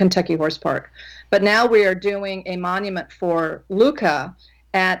 and Kentucky Horse Park. But now we are doing a monument for Luca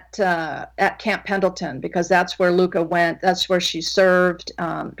at Camp Pendleton, because that's where Luca went. That's where she served,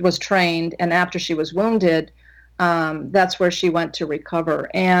 was trained, and after she was wounded, that's where she went to recover.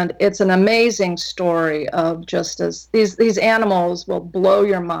 And it's an amazing story of just as these animals will blow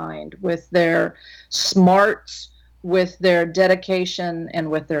your mind with their smarts, with their dedication, and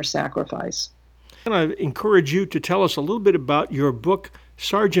with their sacrifice. And I encourage you to tell us a little bit about your book,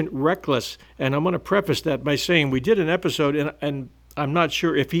 Sergeant Reckless. And I'm going to preface that by saying we did an episode, and I'm not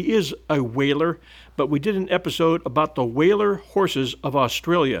sure if he is a whaler, but we did an episode about the whaler horses of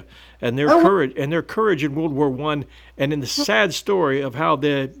Australia and their courage in World War I, and in the sad story of how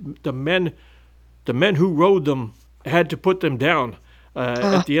the men who rode them had to put them down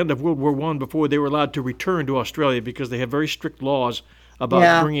at the end of World War I before they were allowed to return to Australia, because they have very strict laws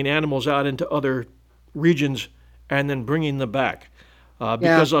about bringing animals out into other regions and then bringing them back,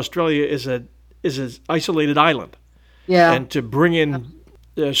 because Australia is an isolated island. Yeah. And to bring in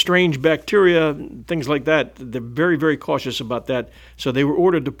strange bacteria, things like that, they're very, very cautious about that. So they were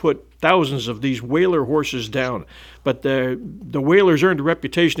ordered to put thousands of these whaler horses down. But the whalers earned a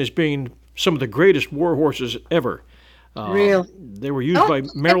reputation as being some of the greatest war horses ever. Really? They were used by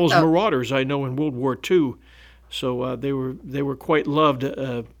Merrill's Marauders, I know, in World War II. So they were quite loved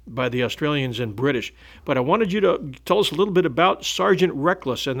by the Australians and British. But I wanted you to tell us a little bit about Sergeant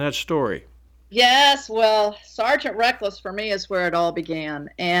Reckless and that story. Yes, well, Sergeant Reckless for me is where it all began.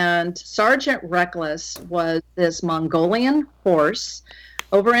 And Sergeant Reckless was this Mongolian horse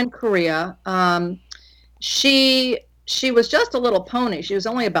over in Korea. She was just a little pony. She was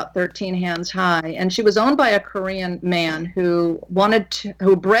only about 13 hands high, and she was owned by a Korean man who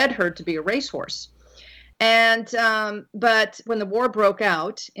bred her to be a racehorse. And but when the war broke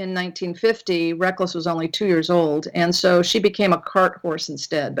out in 1950, Reckless was only 2 years old, and so she became a cart horse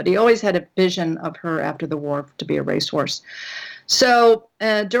instead. But he always had a vision of her after the war to be a racehorse. So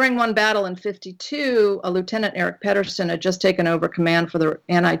during one battle in 52, Lieutenant Eric Pedersen had just taken over command for the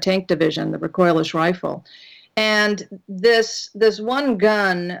anti-tank division, the recoilless rifle. And this one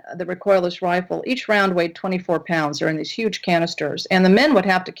gun, the recoilless rifle, each round weighed 24 pounds. They're in these huge canisters. And the men would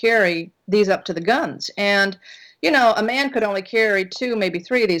have to carry these up to the guns. And, you know, a man could only carry 2, maybe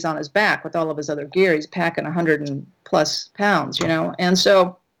 3 of these on his back with all of his other gear. He's packing 100 and plus pounds, you know. And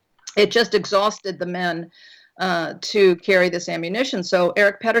so it just exhausted the men to carry this ammunition. So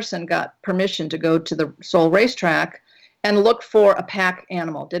Eric Pedersen got permission to go to the Seoul racetrack and look for a pack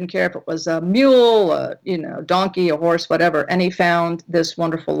animal. Didn't care if it was a mule, a donkey, a horse, whatever. And he found this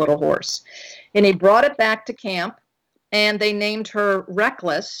wonderful little horse. And he brought it back to camp, and they named her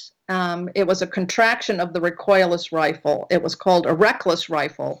Reckless. It was a contraction of the recoilless rifle. It was called a reckless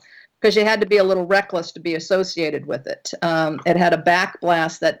rifle because you had to be a little reckless to be associated with it. It had a back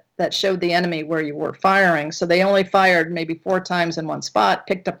blast that showed the enemy where you were firing. So they only fired maybe 4 times in one spot,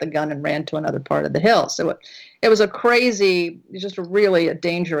 picked up the gun, and ran to another part of the hill. So it was just really a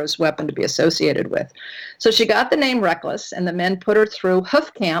dangerous weapon to be associated with. So she got the name Reckless, and the men put her through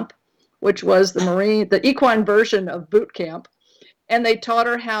hoof camp, which was the equine version of boot camp. And they taught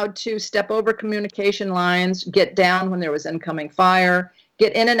her how to step over communication lines, get down when there was incoming fire,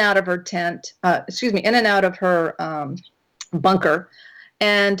 get in and out of her in and out of her bunker,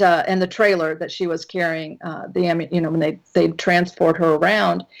 and the trailer that she was carrying, when they'd transport her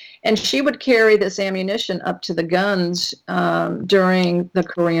around. And she would carry this ammunition up to the guns during the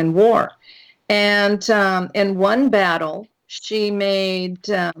Korean War. And in one battle, she made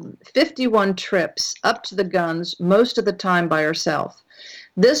 51 trips up to the guns, most of the time by herself.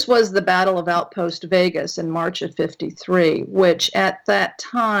 This was the Battle of Outpost Vegas in March of 53, which at that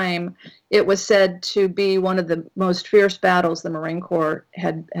time, it was said to be one of the most fierce battles the Marine Corps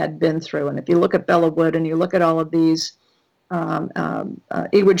had been through. And if you look at Bella Wood and you look at all of these, Iwo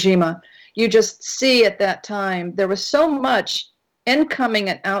Jima, you just see at that time there was so much incoming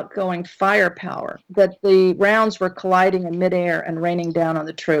and outgoing firepower that the rounds were colliding in midair and raining down on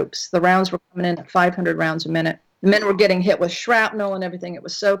the troops. The rounds were coming in at 500 rounds a minute. The men were getting hit with shrapnel and everything. It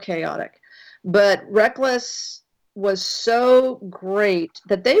was so chaotic. But Reckless was so great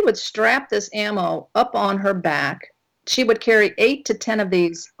that they would strap this ammo up on her back. She would carry 8 to 10 of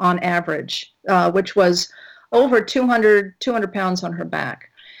these on average, which was over 200 pounds on her back.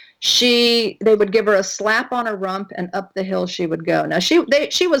 They would give her a slap on her rump, and up the hill she would go. Now, she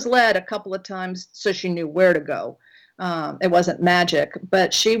was led a couple of times so she knew where to go. It wasn't magic,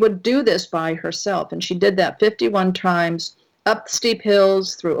 but she would do this by herself, and she did that 51 times, up steep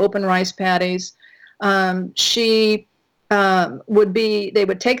hills, through open rice paddies. They would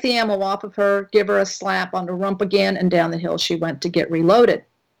take the ammo off of her, give her a slap on the rump again, and down the hill she went to get reloaded.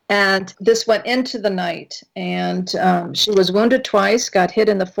 And this went into the night, and she was wounded twice, got hit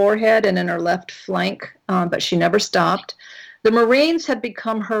in the forehead and in her left flank, but she never stopped. The Marines had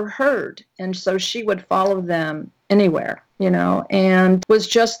become her herd, and so she would follow them anywhere, and was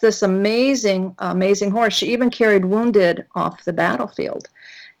just this amazing, amazing horse. She even carried wounded off the battlefield.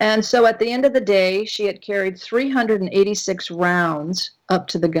 And so at the end of the day, she had carried 386 rounds up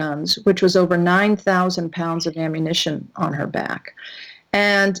to the guns, which was over 9,000 pounds of ammunition on her back.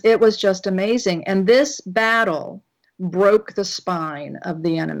 And it was just amazing. And this battle broke the spine of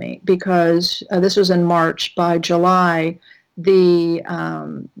the enemy, because this was in March. By July, the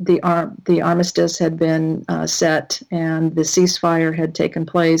armistice had been set and the ceasefire had taken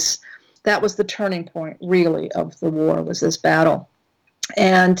place. That was the turning point, really, of the war, was this battle.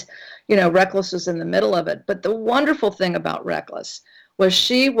 And, Reckless was in the middle of it. But the wonderful thing about Reckless was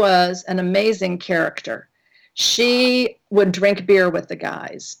she was an amazing character. She would drink beer with the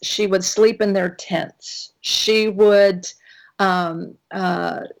guys. She would sleep in their tents. She would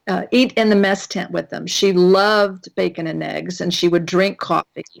eat in the mess tent with them. She loved bacon and eggs, and she would drink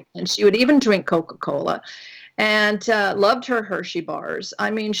coffee, and she would even drink Coca-Cola, and loved her Hershey bars. I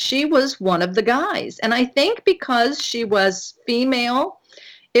mean, she was one of the guys. And I think because she was female,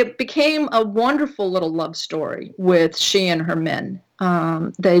 it became a wonderful little love story with she and her men.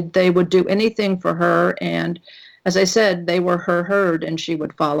 They would do anything for her, and as I said, they were her herd, and she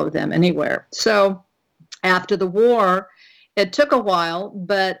would follow them anywhere. So after the war, it took a while,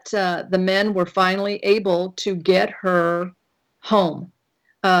 but the men were finally able to get her home.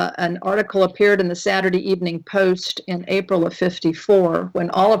 An article appeared in the Saturday Evening Post in April of '54, when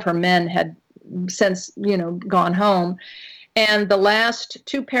all of her men had since, gone home. And the last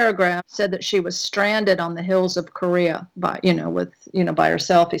two paragraphs said that she was stranded on the hills of Korea by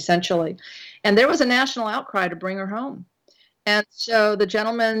herself, essentially. And there was a national outcry to bring her home. And so the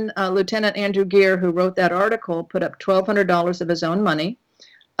gentleman, Lieutenant Andrew Gere, who wrote that article, put up $1,200 of his own money.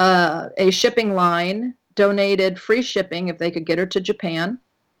 A shipping line donated free shipping if they could get her to Japan.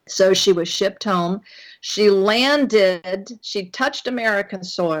 So she was shipped home. She touched American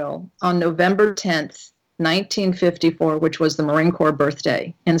soil on November 10th, 1954, which was the Marine Corps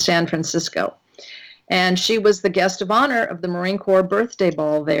birthday in San Francisco. And she was the guest of honor of the Marine Corps birthday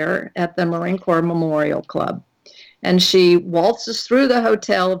ball there at the Marine Corps Memorial Club. And she waltzes through the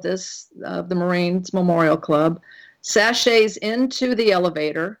hotel of the Marines Memorial Club, sachets into the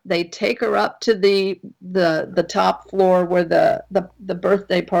elevator. They take her up to the top floor where the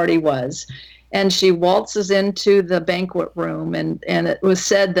birthday party was. And she waltzes into the banquet room. And it was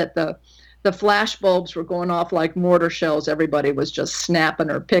said that the flash bulbs were going off like mortar shells. Everybody was just snapping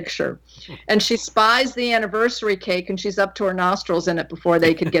her picture. And she spies the anniversary cake, and she's up to her nostrils in it before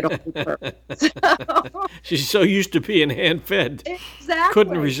they could get over her. She's so used to being hand-fed. Exactly.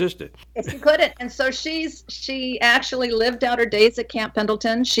 Couldn't resist it. She couldn't. And so she actually lived out her days at Camp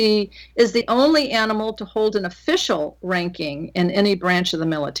Pendleton. She is the only animal to hold an official ranking in any branch of the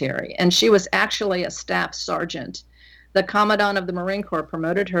military. And she was actually a staff sergeant. The Commandant of the Marine Corps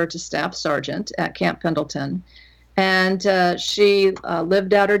promoted her to Staff Sergeant at Camp Pendleton, and she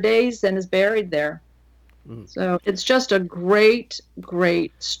lived out her days and is buried there. So it's just a great,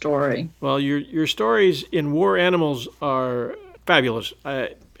 great story. Well, your stories in War Animals are fabulous.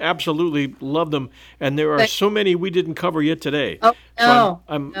 I absolutely love them, and there are so many we didn't cover yet today. Oh, no.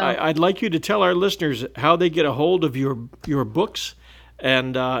 So I'd like you to tell our listeners how they get a hold of your books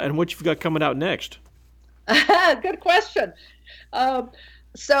and what you've got coming out next. Good question.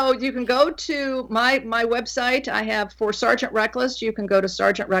 So you can go to my website. I have for Sergeant Reckless. You can go to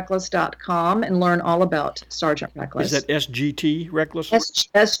sergeantreckless.com and learn all about Sergeant Reckless. Is that SGT Reckless?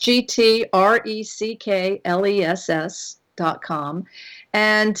 SGTRECKLESS.com.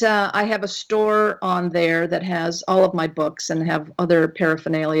 And I have a store on there that has all of my books and have other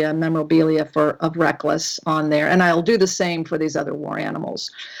paraphernalia, memorabilia of Reckless on there. And I'll do the same for these other war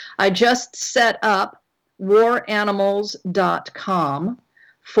animals. I just set up waranimals.com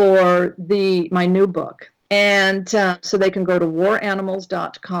for my new book. And so they can go to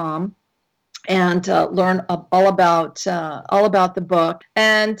waranimals.com and learn all about the book.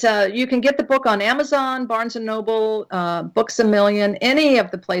 And you can get the book on Amazon, Barnes & Noble, Books A Million, any of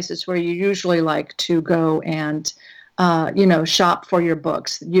the places where you usually like to go and shop for your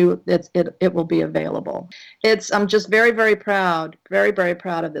books. It will be available. I'm just very, very proud, very, very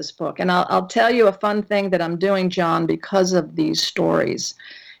proud of this book. And I'll tell you a fun thing that I'm doing, John, because of these stories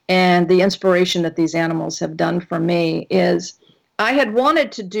and the inspiration that these animals have done for me is I had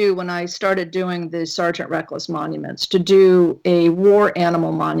wanted to do, when I started doing the Sergeant Reckless monuments, to do a war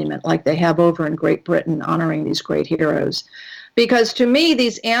animal monument like they have over in Great Britain honoring these great heroes. Because to me,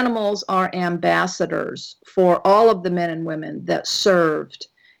 these animals are ambassadors for all of the men and women that served.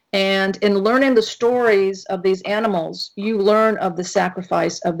 And in learning the stories of these animals, you learn of the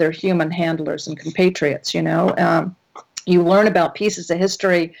sacrifice of their human handlers and compatriots, You learn about pieces of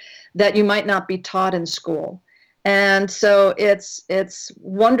history that you might not be taught in school. And so it's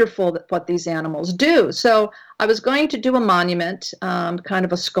wonderful what these animals do. So I was going to do a monument, kind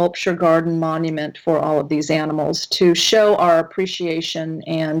of a sculpture garden monument for all of these animals to show our appreciation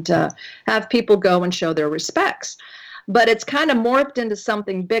and have people go and show their respects. but it's kind of morphed into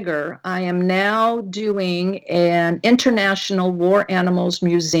something bigger. I am now doing an international war animals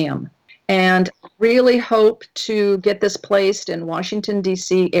museum, and really hope to get this placed in Washington,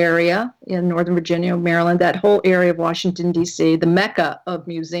 D.C. area, in Northern Virginia, Maryland, that whole area of Washington, D.C., the mecca of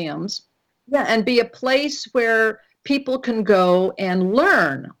museums. Yeah, and be a place where people can go and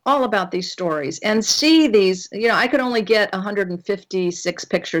learn all about these stories and see these. I could only get 156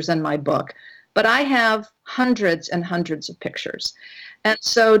 pictures in my book, but I have hundreds and hundreds of pictures. And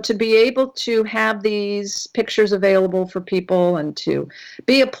so to be able to have these pictures available for people and to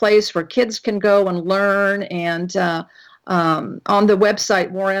be a place where kids can go and learn, and on the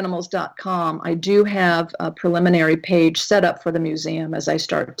website waranimals.com, I do have a preliminary page set up for the museum as I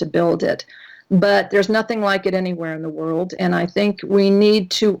start to build it. But there's nothing like it anywhere in the world. And I think we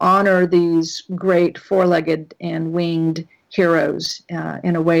need to honor these great four-legged and winged heroes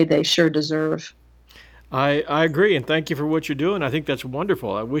in a way they sure deserve. I agree, and thank you for what you're doing. I think that's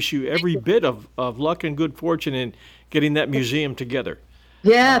wonderful. I wish you every bit of luck and good fortune in getting that museum together.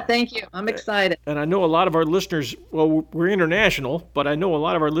 Yeah, thank you. I'm excited. And I know a lot of our listeners, well, we're international, but I know a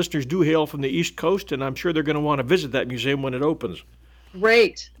lot of our listeners do hail from the East Coast, and I'm sure they're going to want to visit that museum when it opens.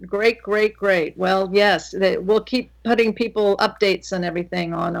 Great. Well, yes, we'll keep putting people updates and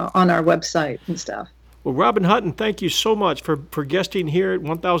everything on our website and stuff. Well, Robin Hutton, thank you so much for guesting here at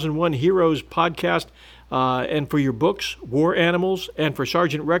 1001 Heroes podcast, and for your books, War Animals, and for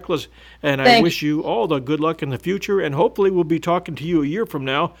Sergeant Reckless. And I wish you all the good luck in the future, and hopefully we'll be talking to you a year from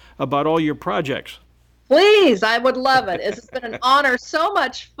now about all your projects. Please, I would love it. It's been an honor. So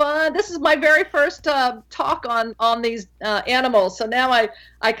much fun. This is my very first talk on these animals. So now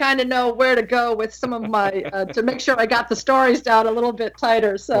I kind of know where to go with some of my to make sure I got the stories down a little bit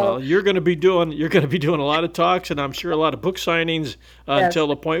tighter. So well, you're going to be doing a lot of talks, and I'm sure a lot of book signings until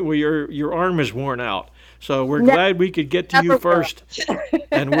the point where your arm is worn out. So we're glad we could get to you first,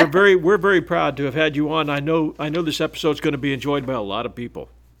 and we're very proud to have had you on. I know this episode's going to be enjoyed by a lot of people.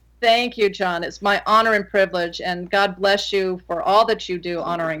 Thank you, John. It's my honor and privilege, and God bless you for all that you do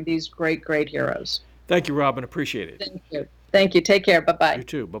honoring these great, great heroes. Thank you, Robin. Appreciate it. Thank you. Thank you. Take care. Bye-bye. You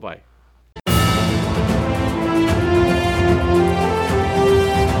too. Bye-bye.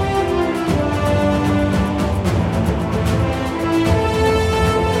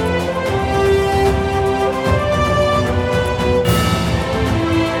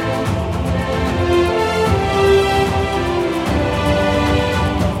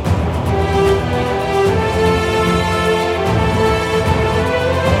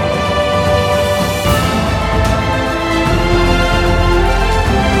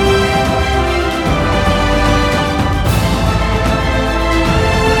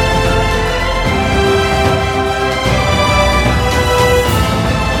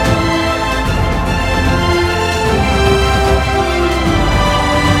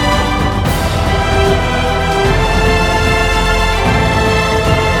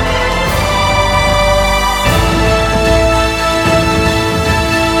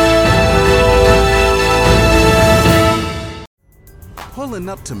 Pulling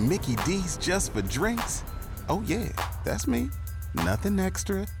up to Mickey D's just for drinks? Oh yeah, that's me. Nothing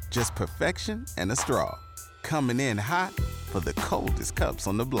extra, just perfection and a straw. Coming in hot for the coldest cups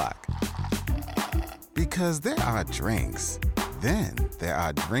on the block. Because there are drinks. Then there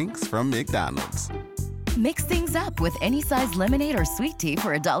are drinks from McDonald's. Mix things up with any size lemonade or sweet tea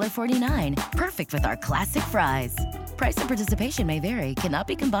for $1.49. Perfect with our classic fries. Price and participation may vary. Cannot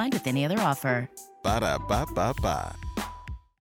be combined with any other offer. Ba-da-ba-ba-ba.